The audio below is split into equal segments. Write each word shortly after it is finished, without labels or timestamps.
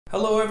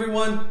Hello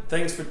everyone,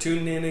 thanks for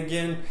tuning in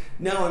again.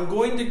 Now I'm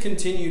going to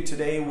continue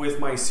today with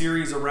my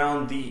series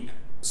around the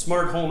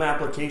smart home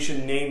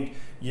application named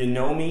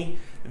Yonomi.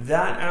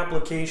 That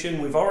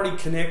application, we've already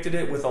connected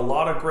it with a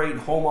lot of great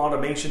home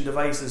automation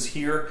devices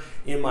here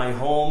in my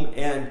home,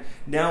 and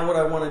now what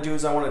I want to do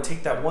is I want to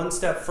take that one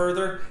step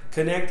further,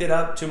 connect it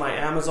up to my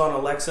Amazon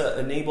Alexa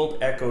enabled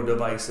Echo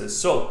devices.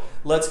 So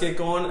let's get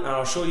going and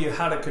I'll show you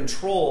how to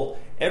control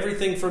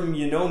everything from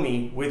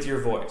Yonomi with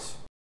your voice.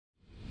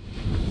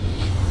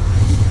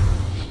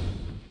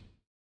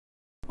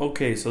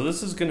 Okay, so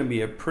this is going to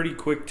be a pretty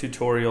quick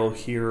tutorial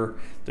here.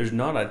 There's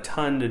not a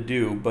ton to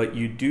do, but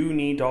you do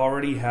need to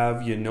already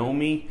have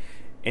Yonomi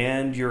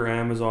and your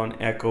Amazon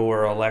Echo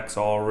or Alexa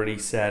already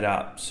set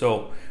up.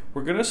 So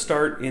we're going to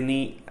start in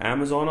the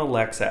Amazon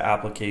Alexa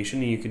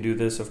application, and you can do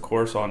this of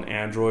course on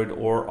Android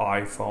or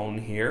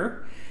iPhone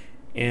here.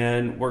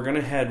 And we're going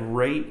to head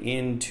right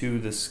into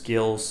the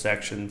skills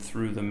section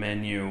through the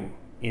menu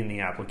in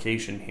the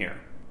application here.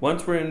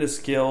 Once we're into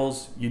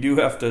skills, you do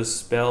have to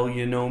spell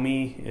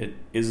Yonomi. It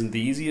isn't the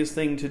easiest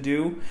thing to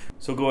do.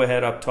 So go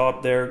ahead up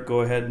top there,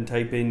 go ahead and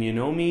type in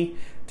Yonomi,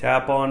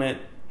 tap on it,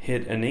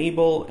 hit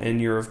enable,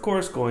 and you're of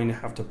course going to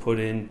have to put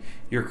in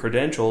your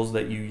credentials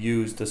that you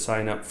use to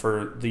sign up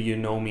for the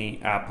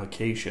Yonomi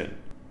application.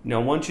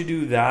 Now once you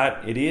do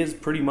that, it is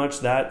pretty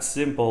much that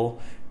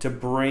simple to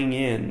bring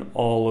in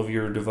all of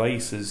your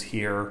devices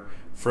here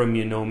from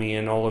Yonomi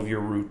and all of your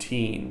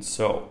routines.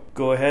 So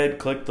go ahead,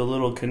 click the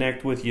little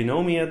connect with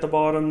Yonomi at the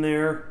bottom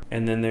there,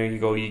 and then there you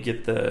go, you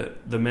get the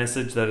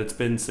message that it's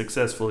been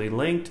successfully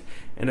linked.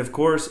 And of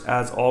course,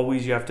 as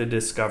always, you have to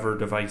discover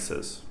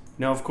devices.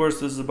 Now of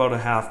course this is about a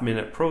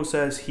half-minute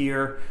process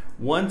here.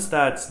 Once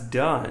that's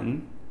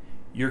done,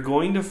 you're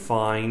going to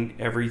find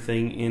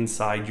everything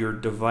inside your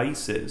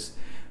devices.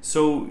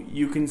 So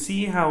you can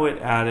see how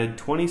it added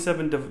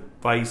 27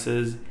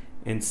 devices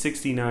and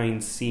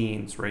 69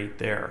 scenes right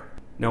there.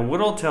 Now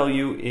what I'll tell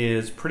you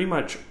is pretty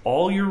much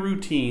all your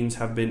routines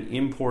have been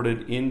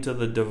imported into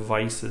the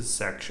devices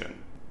section.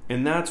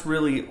 And that's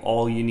really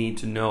all you need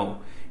to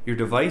know. Your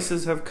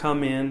devices have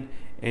come in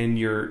and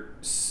your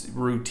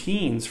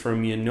routines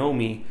from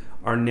Yonomi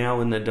are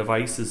now in the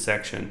devices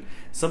section.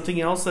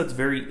 Something else that's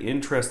very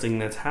interesting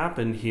that's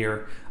happened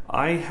here,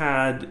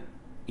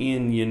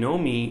 in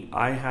Yonomi,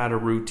 I had a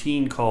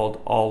routine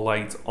called All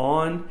Lights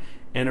On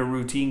and a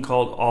routine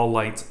called All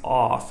Lights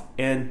Off.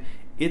 And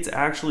it's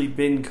actually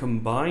been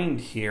combined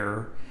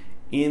here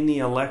in the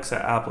Alexa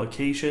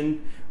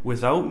application.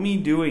 Without me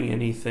doing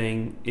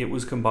anything, it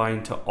was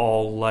combined to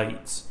all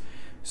lights.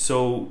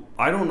 So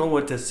I don't know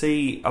what to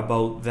say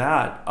about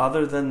that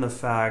other than the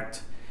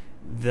fact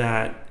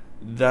that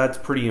that's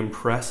pretty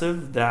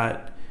impressive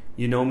that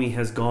Yonomi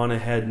has gone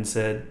ahead and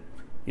said,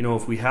 you know,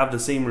 if we have the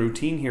same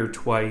routine here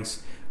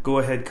twice, go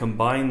ahead,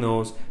 combine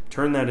those,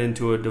 turn that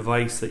into a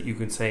device that you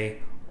can say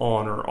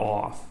on or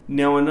off.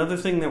 Now another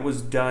thing that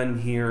was done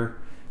here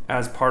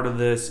as part of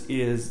this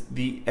is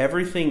the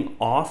everything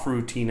off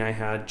routine I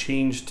had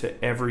changed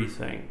to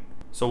everything.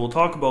 So we'll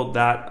talk about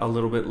that a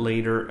little bit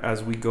later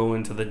as we go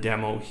into the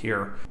demo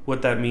here,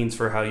 what that means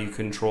for how you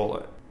control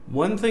it.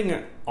 One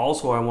thing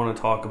also I want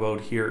to talk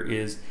about here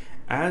is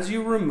as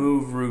you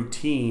remove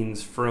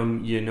routines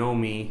from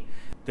Yonomi,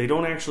 they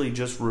don't actually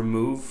just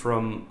remove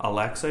from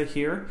Alexa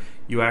here.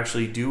 You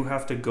actually do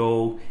have to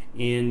go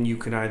in, you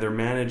can either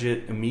manage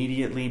it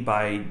immediately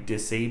by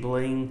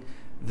disabling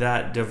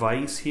that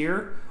device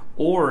here,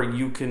 or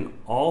you can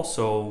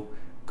also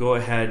go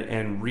ahead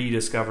and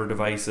rediscover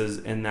devices,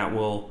 and that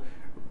will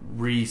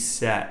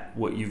reset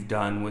what you've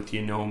done with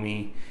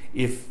Yonomi.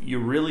 If you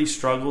really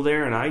struggle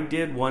there, and I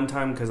did one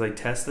time because I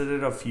tested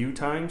it a few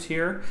times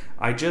here,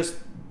 I just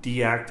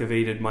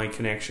deactivated my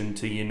connection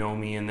to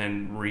Yonomi and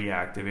then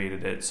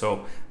reactivated it.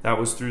 So that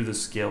was through the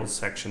skills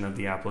section of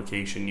the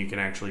application. You can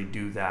actually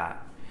do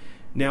that.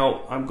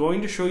 Now I'm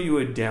going to show you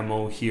a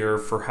demo here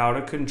for how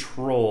to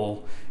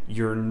control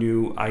your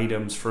new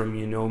items from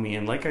Yonomi,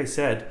 and like I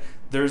said,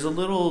 there's a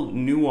little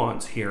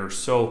nuance here.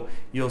 So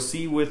you'll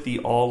see with the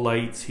all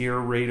lights here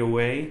right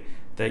away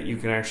that you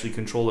can actually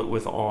control it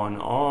with on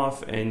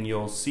off, and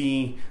you'll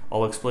see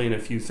I'll explain a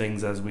few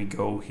things as we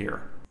go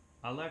here.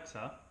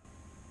 Alexa,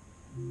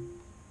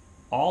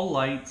 all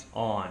lights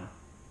on.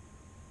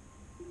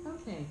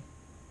 Okay.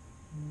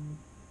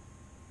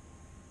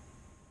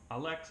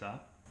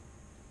 Alexa,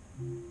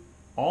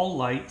 all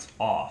lights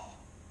off.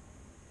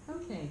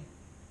 Okay.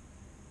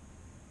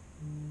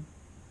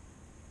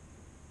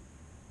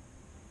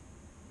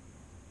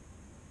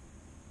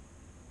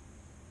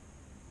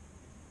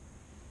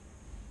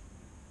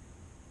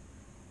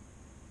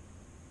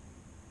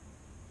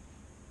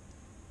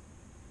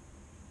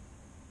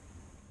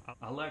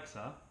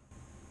 Alexa,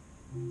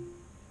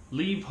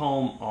 leave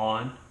home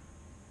on.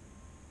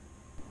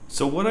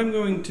 So what I'm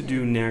going to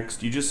do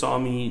next, you just saw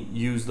me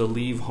use the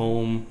leave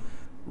home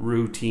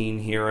routine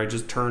here. I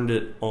just turned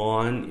it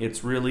on.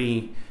 It's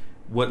really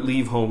what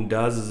leave home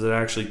does is it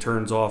actually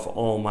turns off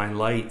all my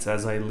lights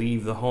as I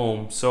leave the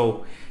home.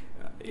 So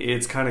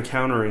it's kind of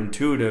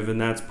counterintuitive, and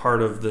that's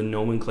part of the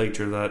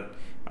nomenclature that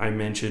I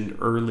mentioned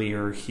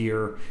earlier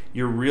here,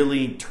 you're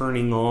really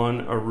turning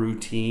on a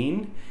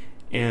routine.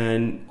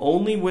 And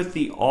only with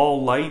the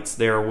all lights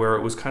there, where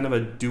it was kind of a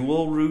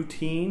dual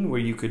routine where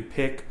you could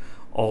pick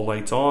all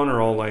lights on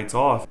or all lights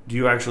off, do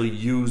you actually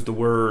use the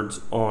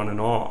words on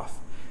and off.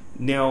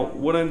 Now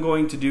what I'm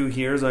going to do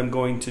here is I'm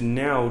going to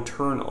now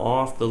turn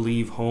off the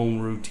leave home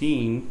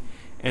routine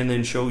and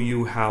then show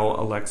you how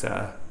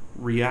Alexa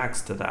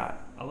reacts to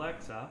that.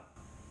 Alexa,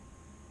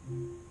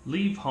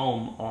 leave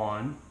home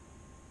on.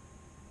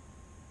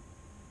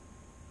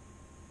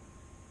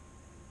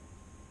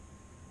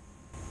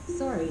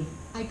 Sorry,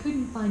 I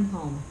couldn't find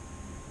home.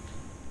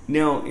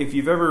 Now, if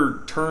you've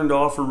ever turned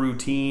off a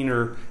routine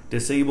or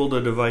disabled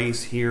a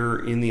device here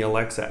in the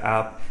Alexa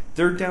app,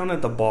 they're down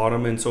at the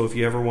bottom, and so if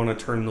you ever want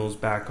to turn those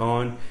back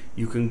on,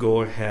 you can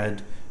go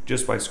ahead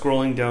just by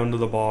scrolling down to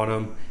the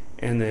bottom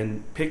and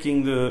then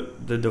picking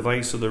the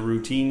device or the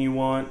routine you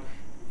want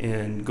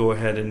and go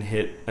ahead and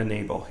hit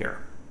enable here.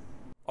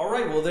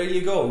 Alright, well there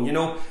you go. You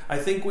know, I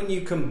think when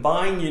you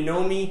combine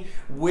Yonomi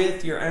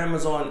with your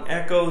Amazon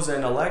Echoes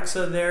and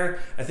Alexa there,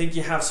 I think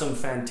you have some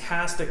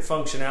fantastic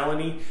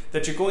functionality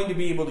that you're going to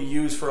be able to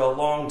use for a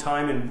long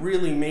time and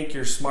really make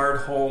your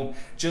smart home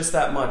just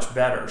that much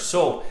better.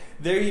 So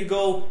there you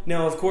go.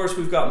 Now of course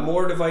we've got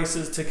more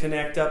devices to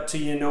connect up to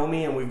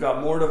Yonomi, and we've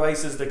got more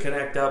devices to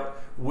connect up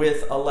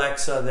with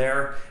Alexa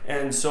there,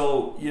 and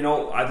so you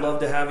know, I'd love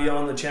to have you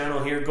on the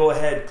channel here. Go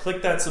ahead,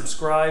 click that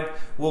subscribe.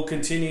 We'll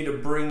continue to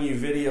bring you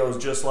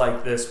videos just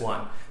like this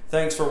one.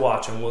 Thanks for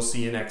watching. We'll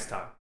see you next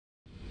time.